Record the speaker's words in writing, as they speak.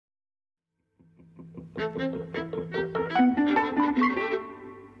Hello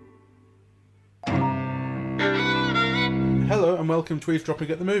and welcome to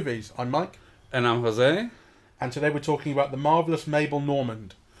Eavesdropping at the Movies. I'm Mike. And I'm José. And today we're talking about The Marvellous Mabel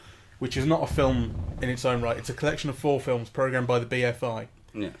Normand, which is not a film in its own right. It's a collection of 4 films programmed by the BFI.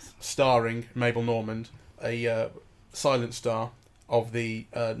 Yes. Starring Mabel Normand, a silent star of the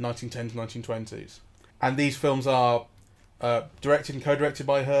 1910s, 1920s. And these films are directed and co-directed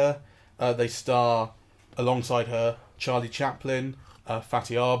by her. They star, alongside her, Charlie Chaplin,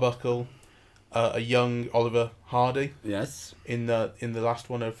 Fatty Arbuckle, a young Oliver Hardy. Yes. In the last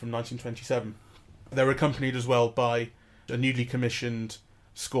one from 1927. They're accompanied as well by a newly commissioned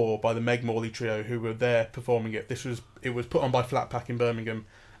score by the Meg Morley Trio, who were there performing it. It was put on by Flatpack in Birmingham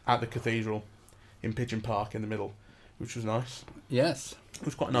at the Cathedral in Pigeon Park in the middle, which was nice. Yes. It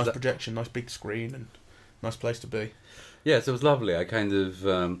was quite a nice projection, nice big screen, and nice place to be. Yes, it was lovely. I kind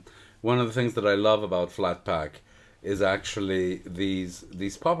of one of the things that I love about Flatpack is actually these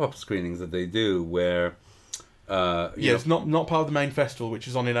pop-up screenings that they do where it's not part of the main festival, which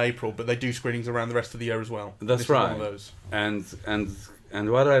is on in April, but they do screenings around the rest of the year as well. That's right. One of those.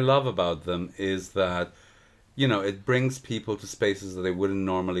 And what I love about them is that, you know, it brings people to spaces that they wouldn't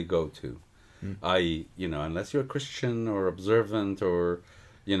normally go to. I.e., you know, unless you're a Christian or observant or,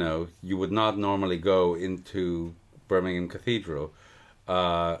 you know, you would not normally go into Birmingham Cathedral.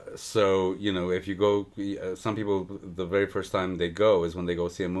 So, you know, if you go, some people, the very first time they go is when they go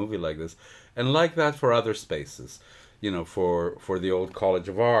see a movie like this. And like that for other spaces, you know, for the old College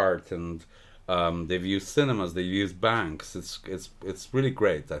of Art, and they've used cinemas, they've used banks. It's really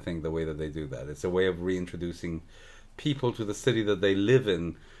great, I think, the way that they do that. It's a way of reintroducing people to the city that they live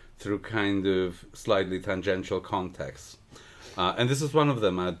in through kind of slightly tangential contexts. And this is one of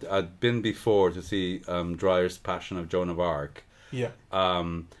them. I'd been before to see Dreyer's Passion of Joan of Arc. Yeah.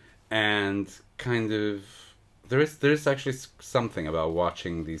 And kind of there is actually something about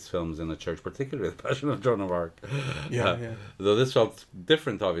watching these films in a church, particularly The Passion of Joan of Arc. Yeah. Though this felt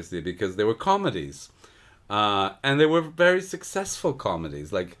different, obviously, because they were comedies, and they were very successful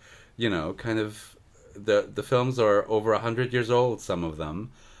comedies. Like, you know, kind of the films are over 100 years old, some of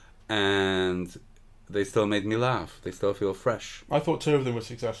them, and they still made me laugh. They still feel fresh. I thought 2 of them were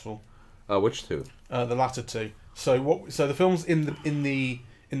successful. Which 2? The latter 2. So the films in the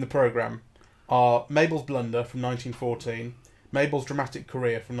programme are Mabel's Blunder from 1914, Mabel's Dramatic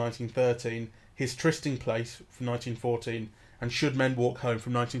Career from 1913, his Trysting Place from 1914, and Should Men Walk Home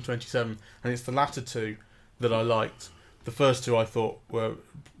from 1927. And it's the latter 2 that I liked. The first 2 I thought were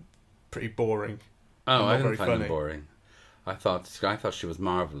pretty boring. Oh, I didn't find them boring. I thought she was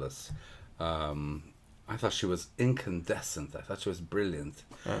marvellous. I thought she was incandescent. I thought she was brilliant.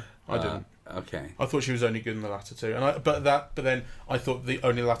 I didn't. Okay. I thought she was only good in the latter 2, but then I thought the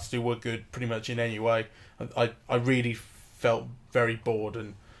only latter 2 were good pretty much in any way. I really felt very bored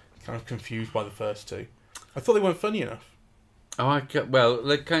and kind of confused by the first 2. I thought they weren't funny enough. Oh, well,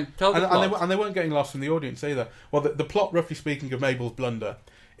 like, tell the plot. And they weren't getting lost from the audience either. Well, the plot, roughly speaking, of Mabel's Blunder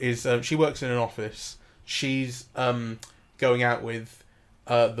is she works in an office. She's going out with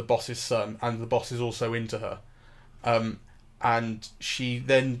the boss's son, and the boss is also into her. And she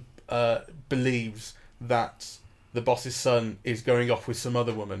then believes that the boss's son is going off with some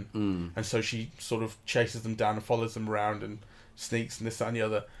other woman, and so she sort of chases them down and follows them around and sneaks and this, that, and the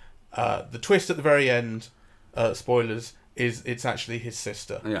other. The twist at the very end, spoilers, is it's actually his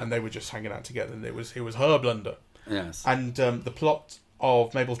sister, and they were just hanging out together, and it was her blunder. Yes. And the plot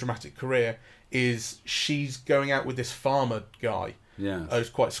of Mabel's Dramatic Career is she's going out with this farmer guy. Yeah. Who's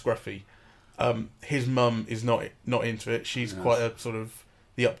quite scruffy. His mum is not into it. She's quite a sort of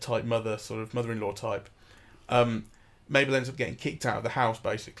the uptight mother, sort of mother-in-law type. Mabel ends up getting kicked out of the house,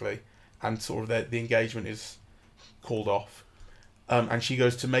 basically, and sort of the engagement is called off. And she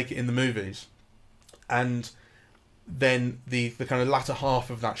goes to make it in the movies. And then the kind of latter half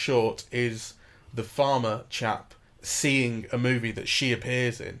of that short is the farmer chap seeing a movie that she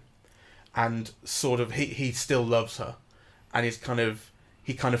appears in, and sort of he still loves her, and he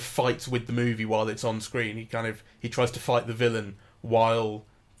kind of fights with the movie while it's on screen. He tries to fight the villain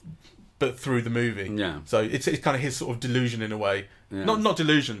but through the movie. Yeah. So it's kind of his sort of delusion in a way. Yes. Not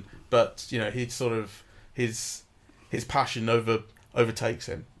delusion, but you know, he's sort of his passion overtakes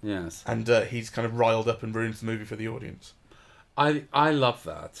him. Yes. And he's kind of riled up and ruins the movie for the audience. I love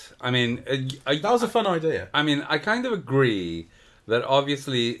that. I mean, that was a fun idea. I mean, I kind of agree that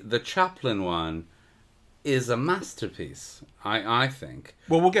obviously the Chaplin one is a masterpiece, I think.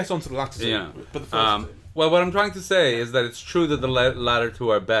 Well, we'll get on to the latter two, but the first two. Well, what I'm trying to say is that it's true that the latter 2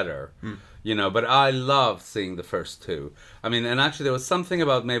 are better. you know, but I love seeing the first two. I mean, and actually there was something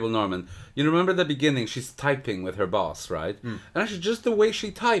about Mabel Normand. You remember the beginning, she's typing with her boss, right? And actually just the way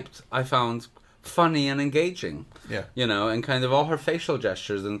she typed, I found funny and engaging. Yeah. You know, and kind of all her facial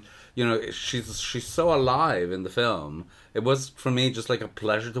gestures, and you know, she's so alive in the film. It was for me just like a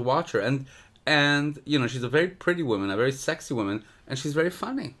pleasure to watch her, and you know, she's a very pretty woman, a very sexy woman, and she's very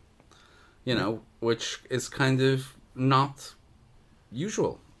funny. You know, which is kind of not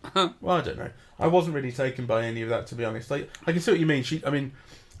usual. Well, I don't know. I wasn't really taken by any of that, to be honest. Like, I can see what you mean. I mean,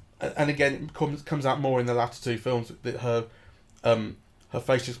 and again, it comes out more in the latter two films that her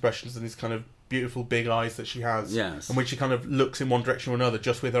facial expressions and these kind of beautiful big eyes that she has. Yes. And when she kind of looks in one direction or another,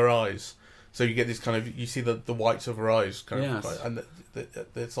 just with her eyes, so you get this kind of, you see the whites of her eyes, kind of, yes. and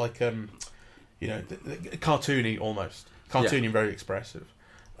it's like you know, cartoony almost, cartoony and very expressive.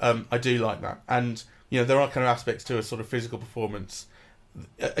 I do like that, and you know, there are kind of aspects to a sort of physical performance.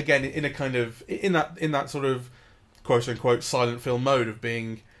 Again, in a kind of in that sort of quote unquote silent film mode of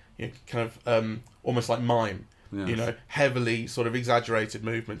being, you know, kind of almost like mime. Yes. You know, heavily sort of exaggerated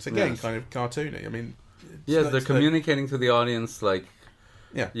movements. Again, Yes. kind of cartoony. I mean, Yes, they're communicating to the audience, like,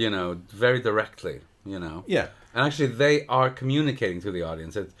 yeah, you know, very directly, you know. yeah, And actually, they are communicating to the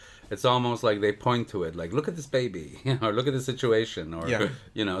audience. It's almost like they point to it, like, look at this baby, or look at the situation, or, yeah.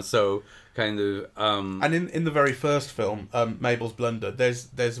 you know, so kind of... And in the very first film, Mabel's Blunder, there's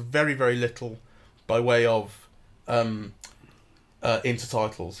very, very little by way of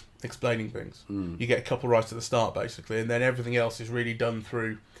intertitles explaining things. You get a couple right at the start, basically, and then everything else is really done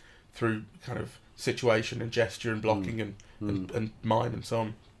through kind of situation and gesture and blocking and mime and so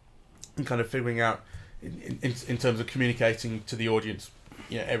on, and kind of figuring out in terms of communicating to the audience,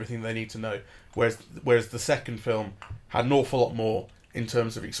 you know, everything they need to know. Whereas the second film had an awful lot more in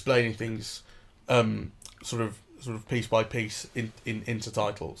terms of explaining things, sort of piece by piece in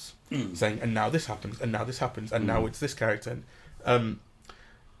intertitles, saying, and now this happens, and now this happens, and now it's this character.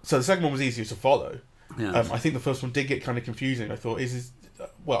 So the second one was easier to follow. Yes. I think the first one did get kind of confusing. I thought,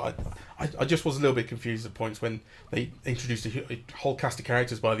 I just was a little bit confused at points when they introduced a whole cast of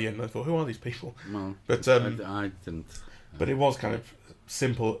characters by the end. And I thought, who are these people? Well, but I didn't. But it was kind of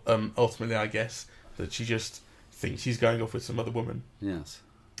simple. Ultimately, I guess that she just thinks he's going off with some other woman. Yes.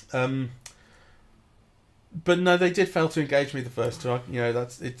 But no, they did fail to engage me the first two. You know,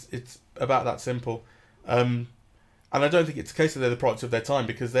 it's about that simple. And I don't think it's the case that they're the product of their time,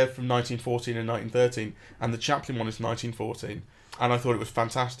 because they're from 1914 and 1913, and the Chaplin one is 1914, and I thought it was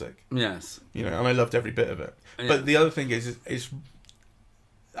fantastic. Yes. You know, and I loved every bit of it. Yeah. But the other thing is,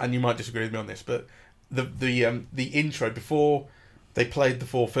 and you might disagree with me on this, but the intro before they played the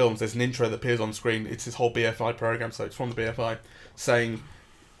four films, there's an intro that appears on screen. It's this whole BFI program, so it's from the BFI saying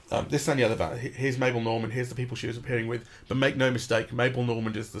this and the other about it. Here's Mabel Normand. Here's the people she was appearing with. But make no mistake, Mabel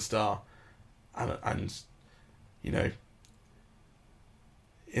Normand is the star, and you know,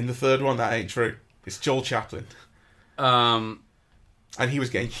 in the third one, that ain't true. It's Joel Chaplin. And he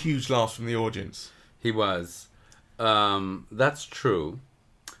was getting huge laughs from the audience. He was. That's true.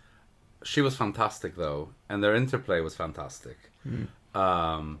 She was fantastic, though. And their interplay was fantastic.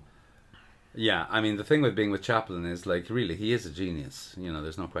 Yeah, I mean, the thing with being with Chaplin is, like, really, he is a genius. You know,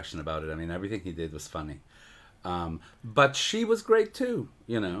 there's no question about it. I mean, everything he did was funny. But she was great too,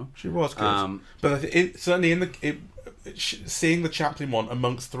 you know. She was good. But I think certainly seeing the Chaplin one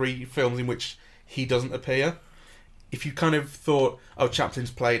amongst three films in which he doesn't appear, if you kind of thought, oh,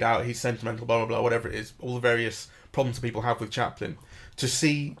 Chaplin's played out, he's sentimental, blah, blah, blah, whatever it is, all the various problems that people have with Chaplin, to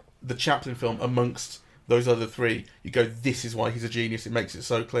see the Chaplin film amongst those other three, you go, this is why he's a genius. It makes it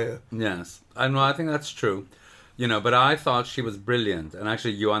so clear. Yes. And well, I think that's true. You know, but I thought she was brilliant. And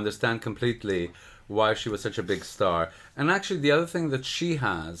actually, you understand completely why she was such a big star. And actually, the other thing that she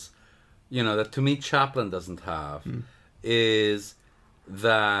has, you know, that to me Chaplin doesn't have, is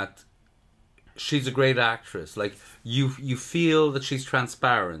that she's a great actress. Like, you feel that she's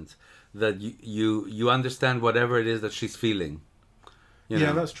transparent, that you understand whatever it is that she's feeling. You know?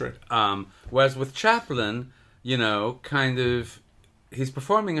 Yeah, that's true. Whereas with Chaplin, you know, kind of, he's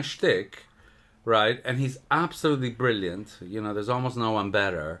performing a shtick, right? And he's absolutely brilliant. You know, there's almost no one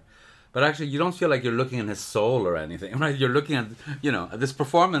better. But actually, you don't feel like you're looking in his soul or anything, right? You're looking at, you know, this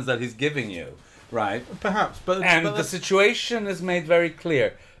performance that he's giving you, right? Perhaps, but the situation is made very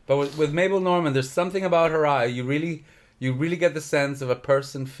clear. But with Mabel Normand, there's something about her eye. You really get the sense of a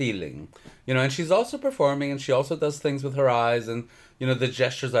person feeling, you know. And she's also performing, and she also does things with her eyes, and you know, the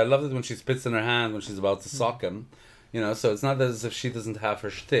gestures. I love it when she spits in her hand when she's about to sock him, you know. So it's not as if she doesn't have her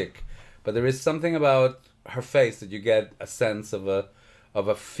shtick, but there is something about her face that you get a sense of a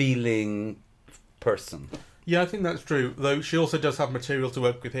feeling person, Yeah, I think that's true. Though she also does have material to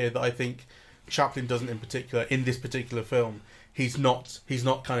work with here that I think Chaplin doesn't in particular in this particular film. He's not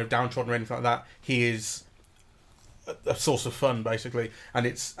kind of downtrodden or anything like that. He is a source of fun basically, and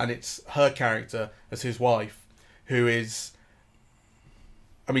it's her character as his wife who is.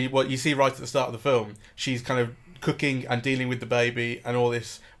 I mean, what you see right at the start of the film, she's kind of cooking and dealing with the baby and all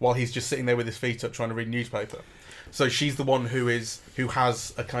this while he's just sitting there with his feet up trying to read a newspaper. So she's the one who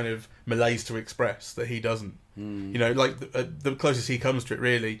has a kind of malaise to express that he doesn't. You know, like the closest he comes to it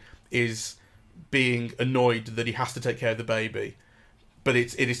really is being annoyed that he has to take care of the baby, but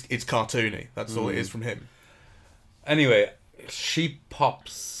it's cartoony. That's all it is from him. Anyway, she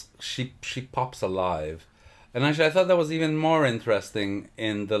pops alive, and actually I thought that was even more interesting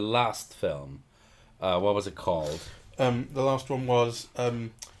in the last film. What was it called? The last one was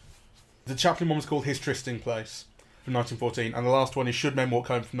the Chaplin one was called His Trysting Place from 1914, and the last one is Should Men Walk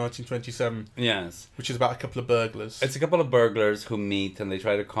Home from 1927. Yes, which is about a couple of burglars. It's a couple of burglars who meet and they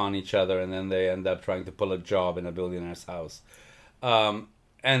try to con each other, and then they end up trying to pull a job in a billionaire's house.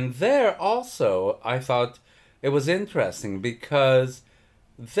 And there also, I thought it was interesting because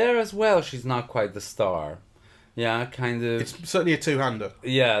there as well, she's not quite the star. Yeah, kind of. It's certainly a two-hander.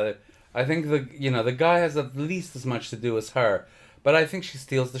 Yeah, I think the guy has at least as much to do as her, but I think she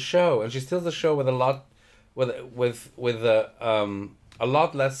steals the show, and she steals the show with a lot, with a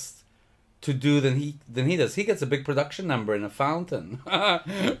lot less to do than he does. He gets a big production number in a fountain,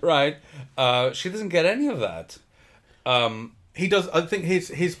 right? She doesn't get any of that. He does. I think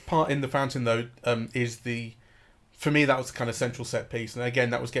his part in the fountain though is for me that was the kind of central set piece, and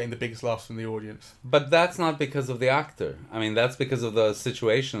again that was getting the biggest laughs from the audience. But that's not because of the actor. I mean, that's because of the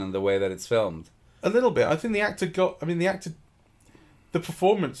situation and the way that it's filmed. A little bit. I think the actor the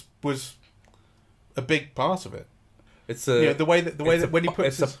performance was a big part of it. It's the way that when he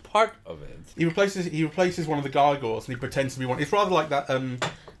puts it's a part of it. He replaces one of the gargoyles and he pretends to be one. It's rather like that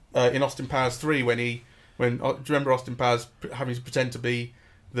in Austin Powers 3 when do you remember Austin Powers having to pretend to be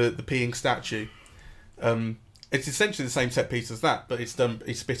the peeing statue? It's essentially the same set piece as that, but it's done.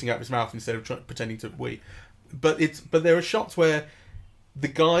 He's spitting out his mouth instead of pretending to wee. But there are shots where the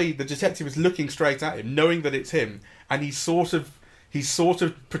detective is looking straight at him, knowing that it's him, and he's sort of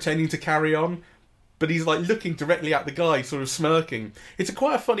pretending to carry on, but he's like looking directly at the guy, sort of smirking. It's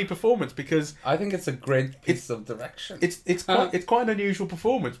quite a funny performance because I think it's a great piece of direction. It's quite an unusual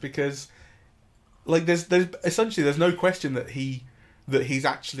performance because, like, there's essentially there's no question that he's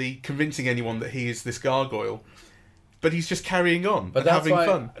actually convincing anyone that he is this gargoyle, but he's just carrying on and having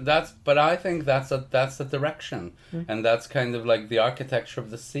fun. But I think that's the direction, and that's kind of like the architecture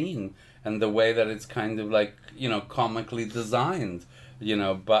of the scene and the way that it's kind of like, comically designed,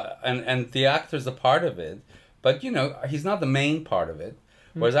 but and the actor's a part of it, but he's not the main part of it.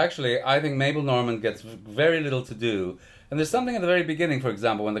 Whereas actually I think Mabel Normand gets very little to do. And there's something at the very beginning, for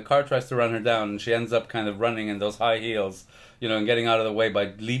example, when the car tries to run her down and she ends up kind of running in those high heels, and getting out of the way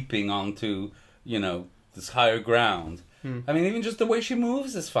by leaping onto, this higher ground. I mean, even just the way she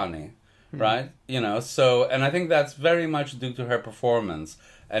moves is funny, right? So, and I think that's very much due to her performance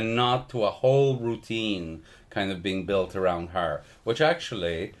and not to a whole routine kind of being built around her, which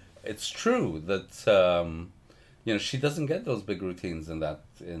actually, it's true that, she doesn't get those big routines in that,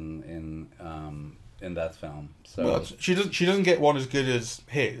 in that film. So well, she doesn't get one as good as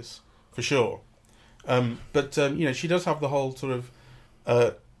his, for sure. But she does have the whole sort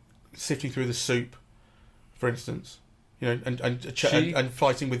of sifting through the soup, for instance, and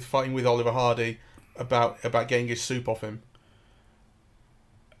fighting with Oliver Hardy about getting his soup off him.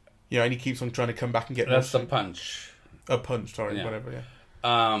 And he keeps on trying to come back and get. That's the punch. A punch, sorry, whatever.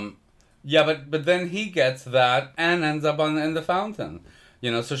 Yeah. But then he gets that and ends up in the fountain.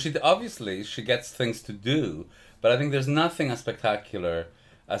 So she gets things to do, but I think there's nothing as spectacular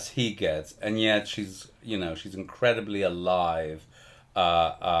as he gets, and yet she's incredibly alive,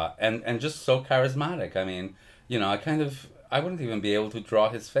 and just so charismatic. I mean, I wouldn't even be able to draw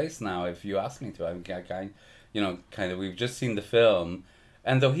his face now if you asked me to. I mean, we've just seen the film,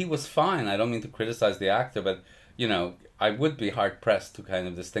 and though he was fine, I don't mean to criticize the actor, but I would be hard pressed to kind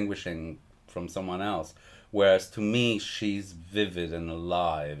of distinguishing from someone else. Whereas to me, she's vivid and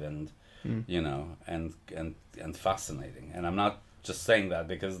alive, and and fascinating. And I'm not just saying that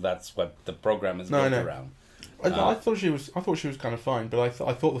because that's what the program is built around. I thought she was kind of fine, but I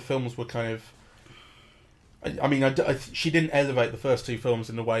thought the films were kind of. I mean, she didn't elevate the first two films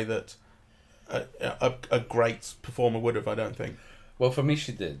in the way that a great performer would have. I don't think. Well, for me,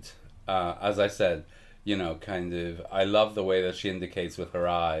 she did. As I said, kind of. I love the way that she indicates with her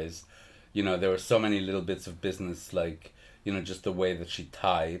eyes. There were so many little bits of business, like, just the way that she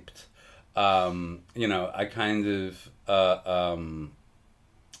typed. You know, I kind of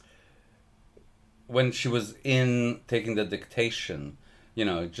when she was in taking the dictation, you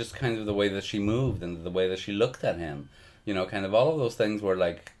know, just kind of the way that she moved and the way that she looked at him, you know, kind of all of those things were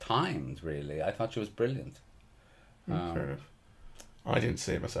like timed. Really, I thought she was brilliant. Fair enough. I didn't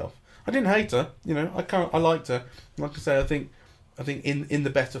see it myself. I didn't hate her. You know, I liked her. Like I say, I think in the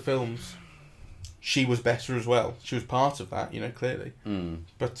better films, she was better as well. She was part of that, you know, clearly.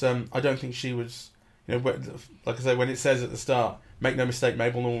 But I don't think she was. You know, like I say, when it says at the start, "Make no mistake,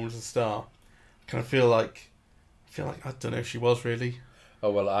 Mabel Normand was a star," I kind of feel like I don't know if she was really. Oh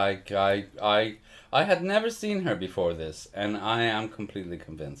well, I had never seen her before this, and I am completely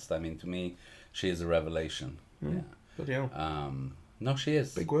convinced. I mean, to me, she is a revelation. Yeah. Bloody hell. No, she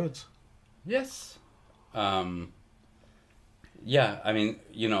is. Big words. Yes. Yeah, I mean,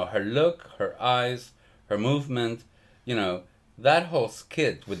 you know, her look, her eyes, her movement, you know, that whole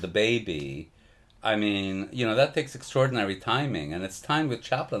skit with the baby, I mean, you know, that takes extraordinary timing, and it's timed with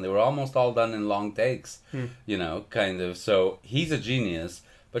Chaplin. They were almost all done in long takes, you know, kind of. So he's a genius,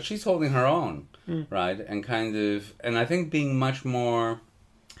 but she's holding her own, right? And kind of, and I think being much more,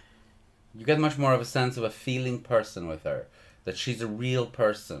 you get much more of a sense of a feeling person with her, that she's a real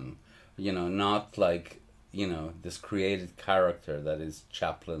person, you know, not like, you know, this created character that is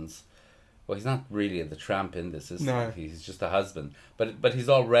Chaplin's. Well, he's not really the tramp in this, is no. he? He's just a husband. But he's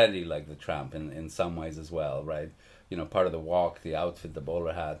already like the tramp in some ways as well, right? You know, part of the walk, the outfit, the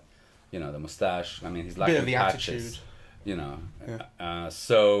bowler hat, you know, the moustache. I mean, he's lacking the patches, attitude. you know. Yeah.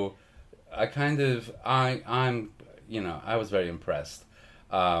 So I kind of, I'm, you know, I was very impressed.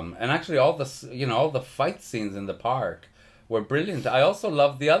 And actually all the fight scenes in the park were brilliant. I also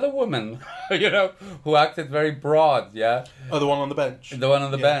loved the other woman, you know, who acted very broad, yeah? Oh, the one on the bench. The one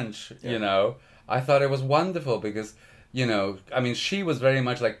on the bench, you know. I thought it was wonderful because, you know, I mean, she was very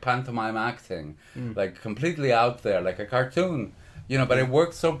much like pantomime acting, like completely out there, like a cartoon, you know, but it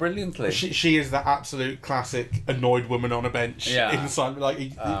worked so brilliantly. She is that absolute classic annoyed woman on a bench. Yeah. Inside, like,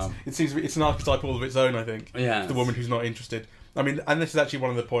 it seems it's an archetype all of its own, I think. Yeah. The woman who's not interested. I mean, and this is actually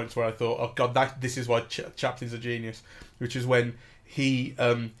one of the points where I thought, oh God, this is why Chaplin's a genius, which is when he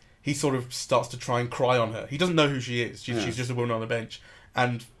sort of starts to try and cry on her. He doesn't know who she is. She's just a woman on a bench,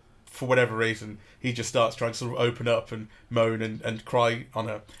 and for whatever reason, he just starts trying to sort of open up and moan and cry on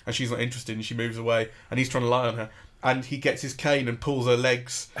her, and she's not interested, and she moves away, and he's trying to lie on her, and he gets his cane and pulls her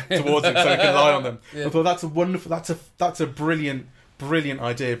legs towards him so he can lie on them. Yeah. I thought that's a wonderful, that's a brilliant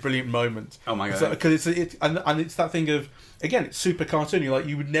idea, brilliant moment. Oh my God! Because it's that thing of, again, it's super cartoony. Like,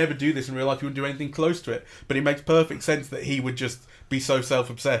 you would never do this in real life. You wouldn't do anything close to it. But it makes perfect sense that he would just be so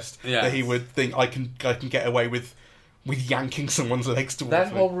self-obsessed that he would think, I can get away with yanking someone's legs towards me.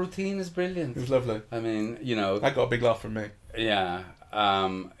 That whole routine is brilliant. It was lovely. I mean, you know, that got a big laugh from me. Yeah,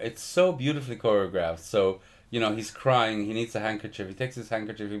 it's so beautifully choreographed. So, you know, he's crying. He needs a handkerchief. He takes his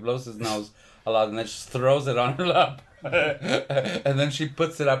handkerchief. He blows his nose a lot, and then just throws it on her lap. And then she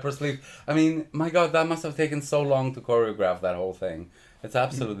puts it up her sleeve. I mean, my God, that must have taken so long to choreograph that whole thing. It's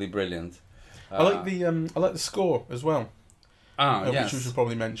absolutely brilliant. I like the score as well. Yes. Which we should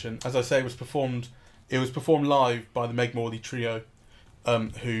probably mention. As I say, it was performed live by the Meg Morley Trio,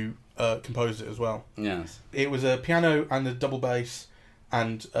 who composed it as well. Yes. It was a piano and a double bass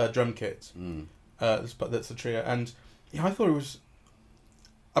and a drum kit. But that's the trio, and I thought it was.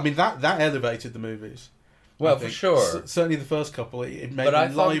 I mean, that elevated the movies. Well, for sure. Certainly the first couple, it made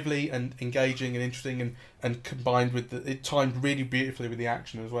them lively and engaging and interesting, and combined with it timed really beautifully with the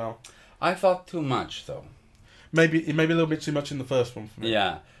action as well. I thought too much, though. Maybe a little bit too much in the first one for me.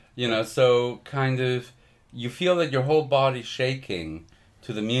 Yeah, you know, so kind of you feel that your whole body's shaking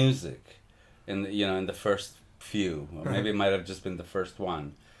to the music in the first few, or maybe it might have just been the first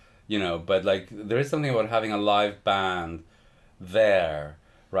one, you know. But like, there is something about having a live band there.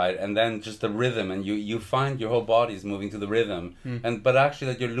 Right, and then just the rhythm, and you find your whole body is moving to the rhythm, but actually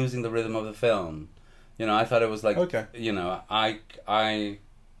that you're losing the rhythm of the film. You know, I thought it was like, you know, I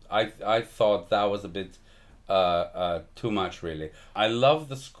thought that was a bit too much, really. I love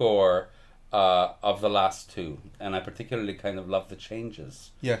the score of the last two, and I particularly kind of love the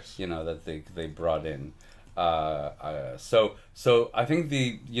changes. Yes, you know, that they brought in. So I think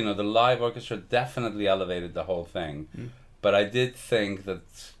the live orchestra definitely elevated the whole thing. But I did think that,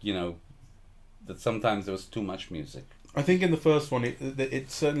 you know, that sometimes there was too much music. I think in the first one,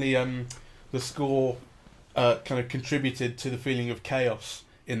 it certainly, the score kind of contributed to the feeling of chaos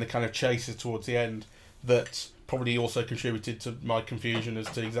in the kind of chases towards the end, that probably also contributed to my confusion as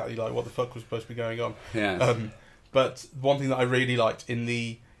to exactly like what the fuck was supposed to be going on. Yes. But one thing that I really liked in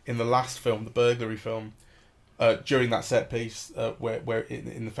the last film, the burglary film, during that set piece where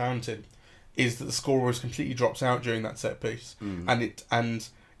in the fountain, is that the score always completely drops out during that set piece, and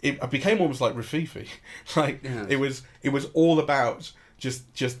it became almost like Rafifi. Like it was all about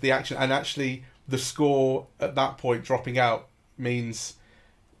just the action, and actually the score at that point dropping out means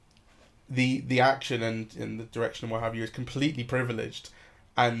the action and the direction and what have you is completely privileged,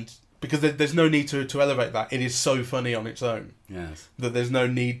 and because there's no need to elevate that, it is so funny on its own. Yes. That there's no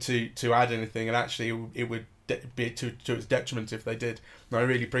need to add anything, and actually it would be to its detriment if they did. And I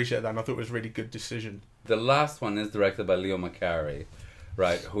really appreciate that, and I thought it was a really good decision. The last one is directed by Leo McCarey,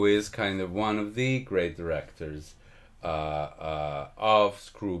 right, who is kind of one of the great directors of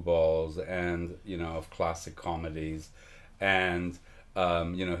screwballs and, you know, of classic comedies. And,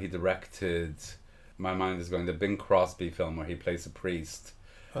 you know, he directed, my mind is going, the Bing Crosby film where he plays a priest.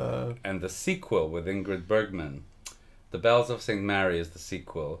 And the sequel with Ingrid Bergman. The Bells of St. Mary is the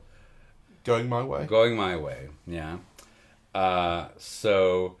sequel. Going My Way. Going My Way, yeah. Best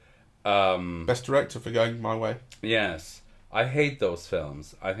director for Going My Way. Yes, I hate those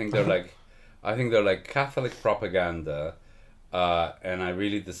films. I think they're like Catholic propaganda, and I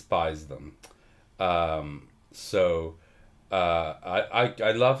really despise them. I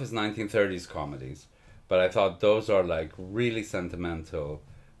love his 1930s comedies, but I thought those are like really sentimental,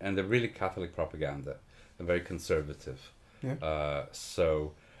 and they're really Catholic propaganda and very conservative. Yeah.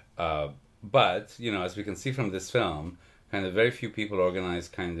 But, you know, as we can see from this film, kind of very few people organize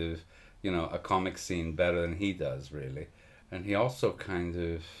kind of, you know, a comic scene better than he does, really. And he also kind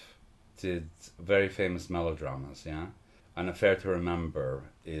of did very famous melodramas, yeah? An Affair to Remember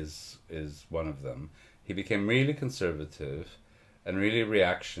is one of them. He became really conservative and really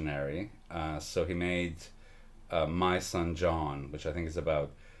reactionary. So he made My Son John, which I think is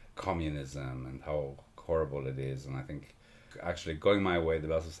about communism and how horrible it is. And I think actually Going My Way, The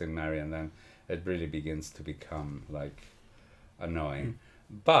Bells of St. Mary, and then it really begins to become like annoying.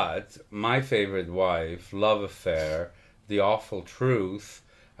 But My Favorite Wife, Love Affair, The Awful Truth,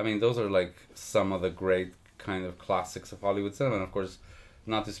 I mean, those are like some of the great kind of classics of Hollywood cinema. And of course,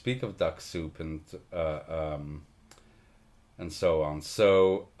 not to speak of Duck Soup and so on.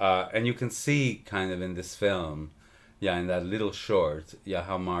 So and you can see kind of in this film, yeah, in that little short, yeah,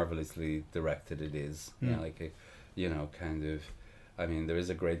 how marvelously directed it is. Yeah, like a, you know, kind of, I mean, there is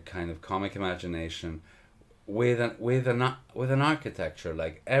a great kind of comic imagination with an architecture,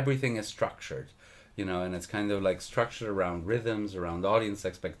 like everything is structured, you know, and it's kind of like structured around rhythms, around audience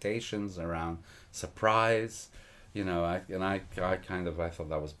expectations, around surprise, you know. I thought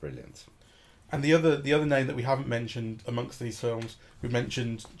that was brilliant. And the other name that we haven't mentioned amongst these films, we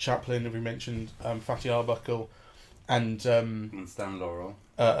mentioned Chaplin, we mentioned Fatty Arbuckle, and Stan Laurel.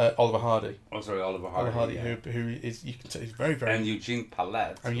 Oliver Hardy. Oh, sorry, Oliver Hardy. Oliver Hardy, yeah. who is, you can tell, he's very, very... And Eugene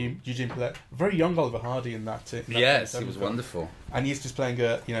Pallette. Eugene Pallette. Very young Oliver Hardy in that. Yes, he was wonderful. And he's just playing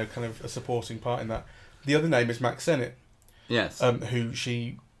a, you know, kind of a supporting part in that. The other name is Mack Sennett. Yes. Who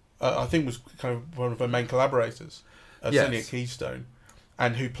she, I think, was kind of one of her main collaborators, certainly at Keystone,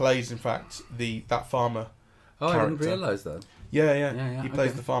 and who plays, in fact, that farmer. Oh, character. I didn't realise that. Yeah. He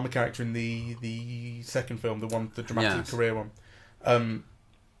plays the farmer character in the second film, the dramatic career one,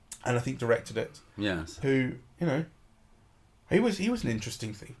 and I think directed it. Yes. Who, you know, he was an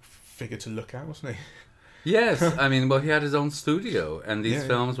interesting figure to look at, wasn't he? Yes, I mean, well, he had his own studio, and these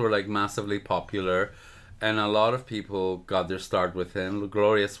films were like massively popular, and a lot of people got their start with him.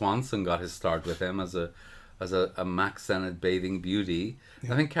 Gloria Swanson got his start with him as a Mack Sennett bathing beauty.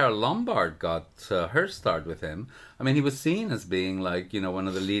 I think Carole Lombard got her start with him. I mean, he was seen as being like, you know, one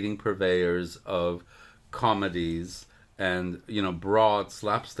of the leading purveyors of comedies and, you know, broad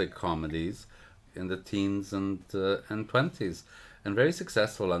slapstick comedies in the teens and 20s, and very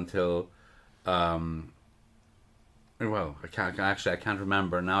successful until well, I can't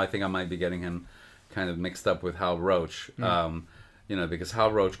remember now. I think I might be getting him kind of mixed up with Hal Roach. You know, because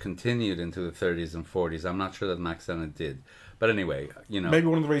Hal Roach continued into the 30s and 40s. I'm not sure that Mack Sennett did. But anyway, you know. Maybe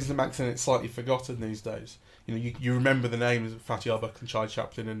one of the reasons that Mack Sennett's slightly forgotten these days. You know, you remember the names of Fatty Arbuckle and Charlie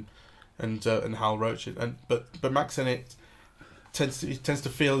Chaplin and Hal Roach, but Mack Sennett tends to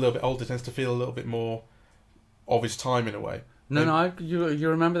feel a little bit older, tends to feel a little bit more of his time in a way. No, you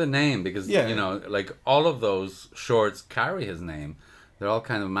remember the name because, you know, like all of those shorts carry his name. They're all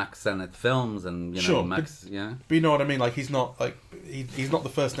kind of Mack Sennett films, and you know, Max. But you know what I mean. Like he's not he's not the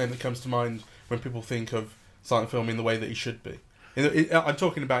first name that comes to mind when people think of silent film in the way that he should be. I'm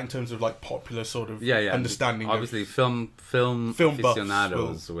talking about in terms of like popular sort of understanding. Obviously, film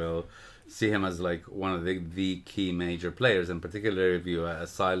aficionados will see him as like one of the key major players, and particularly if you're a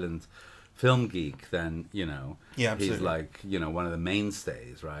silent film geek, then, you know, Yeah, absolutely. he's like, you know, one of the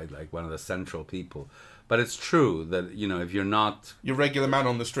mainstays, right? Like one of the central people. But it's true that, you know, if you're not... Your regular man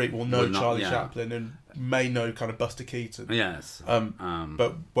on the street will know Will not- Charlie yeah. Chaplin and may know kind of Buster Keaton. Yes.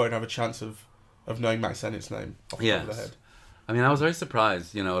 But won't have a chance of knowing Mack Sennett's name off the top of the head. I mean, I was very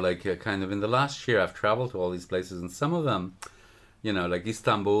surprised, you know, like kind of in the last year I've traveled to all these places, and some of them, you know, like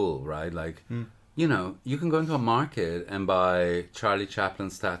Istanbul, right? Like, you know, you can go into a market and buy Charlie Chaplin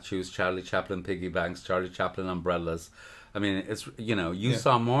statues, Charlie Chaplin piggy banks, Charlie Chaplin umbrellas. I mean, it's, you know, you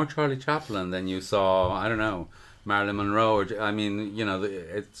saw more Charlie Chaplin than you saw, I don't know, Marilyn Monroe. Or, I mean, you know,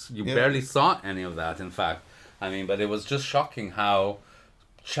 you barely saw any of that, in fact. I mean, but it was just shocking how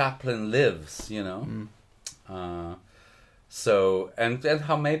Chaplin lives, you know. So, and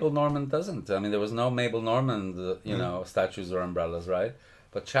how Mabel Normand doesn't. I mean, there was no Mabel Normand, you know, statues or umbrellas, right?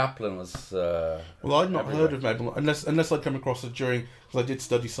 But Chaplin was... well, I'd not heard of Mabel, unless I'd come across it during... Because I did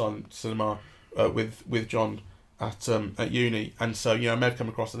study silent cinema with John at uni, and so, you know, I may have come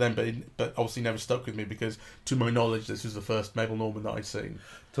across it then, but obviously never stuck with me, because to my knowledge this was the first Mabel Normand that I'd seen.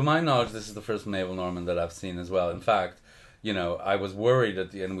 To my knowledge, this is the first Mabel Normand that I've seen as well. In fact, you know, I was worried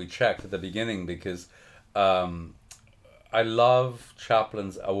and we checked at the beginning, because I love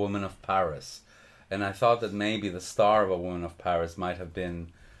Chaplin's A Woman of Paris, and I thought that maybe the star of A Woman of Paris might have been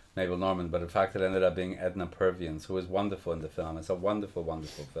Mabel Normand, but in fact it ended up being Edna Purviance, who is wonderful in the film. It's a wonderful,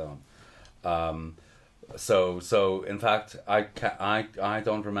 wonderful film. So in fact, I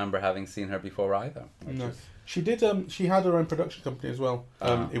don't remember having seen her before either. No, she did. She had her own production company as well.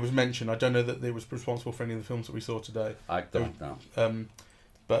 It was mentioned. I don't know that it was responsible for any of the films that we saw today. I don't know.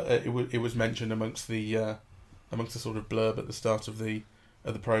 But it was mentioned amongst the sort of blurb at the start of the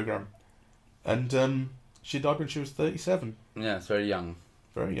program, and she died when she was 37. Yeah, it's very young.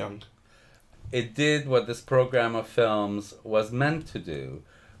 Very young. It did what this program of films was meant to do,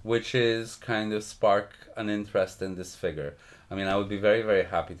 which is kind of spark an interest in this figure. I mean, I would be very, very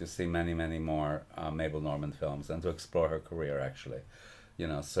happy to see many, many more Mabel Normand films and to explore her career, actually. You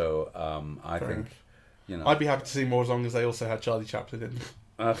know, so I think, you know... I'd be happy to see more as long as they also had Charlie Chaplin in.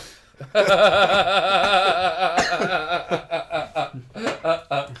 Well,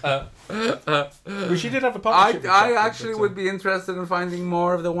 she did have a partnership. I actually would be interested in finding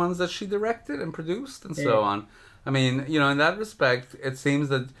more of the ones that she directed and produced and so on. I mean, you know, in that respect, it seems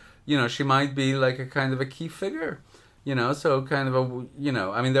that, you know, she might be like a kind of a key figure, you know, so kind of a, you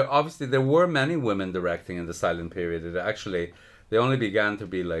know, I mean, there were many women directing in the silent period. It actually, they only began to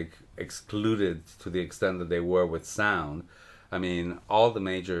be like excluded to the extent that they were with sound. I mean, all the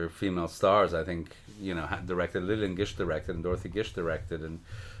major female stars, I think, you know, had directed. Lillian Gish directed, and Dorothy Gish directed, and,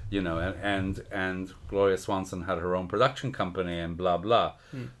 you know, and Gloria Swanson had her own production company, and blah blah.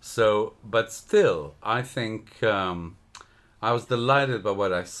 So, but still, I think I was delighted by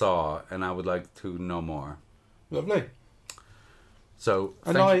what I saw, and I would like to know more. Lovely. So,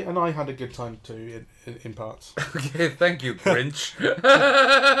 and I had a good time too, in parts. Okay, thank you, Grinch.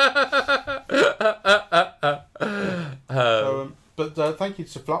 But thank you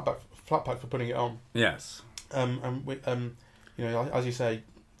to Flatpack for putting it on. Yes. And we, you know, as you say,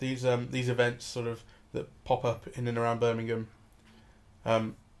 these events sort of that pop up in and around Birmingham,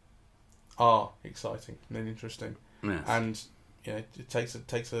 are exciting and interesting. Yes. And you know, it takes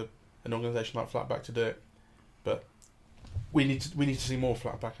an organisation like Flatpack to do it, but we need to see more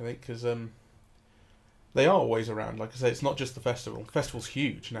Flatpack, I think, because they are always around. Like I say, it's not just the festival. The festival's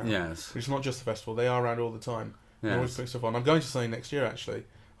huge now. Yes. But it's not just the festival. They are around all the time. Yes. They're always putting stuff on. I'm going to something next year, actually.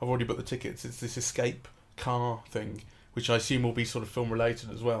 I've already booked the tickets. It's this escape car thing, which I assume will be sort of film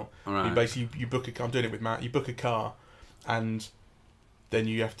related as well. Right. You basically you book a car. I'm doing it with Matt. You book a car, and then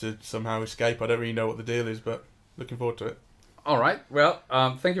you have to somehow escape. I don't really know what the deal is, but looking forward to it. All right. Well,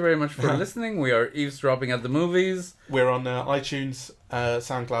 thank you very much for listening. We are eavesdropping at the movies. We're on iTunes,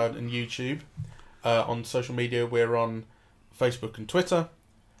 SoundCloud, and YouTube. On social media, we're on Facebook and Twitter,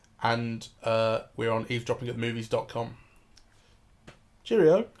 and we're on eavesdroppingatthemovies.com.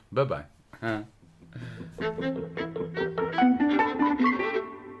 Cheerio. Bye-bye.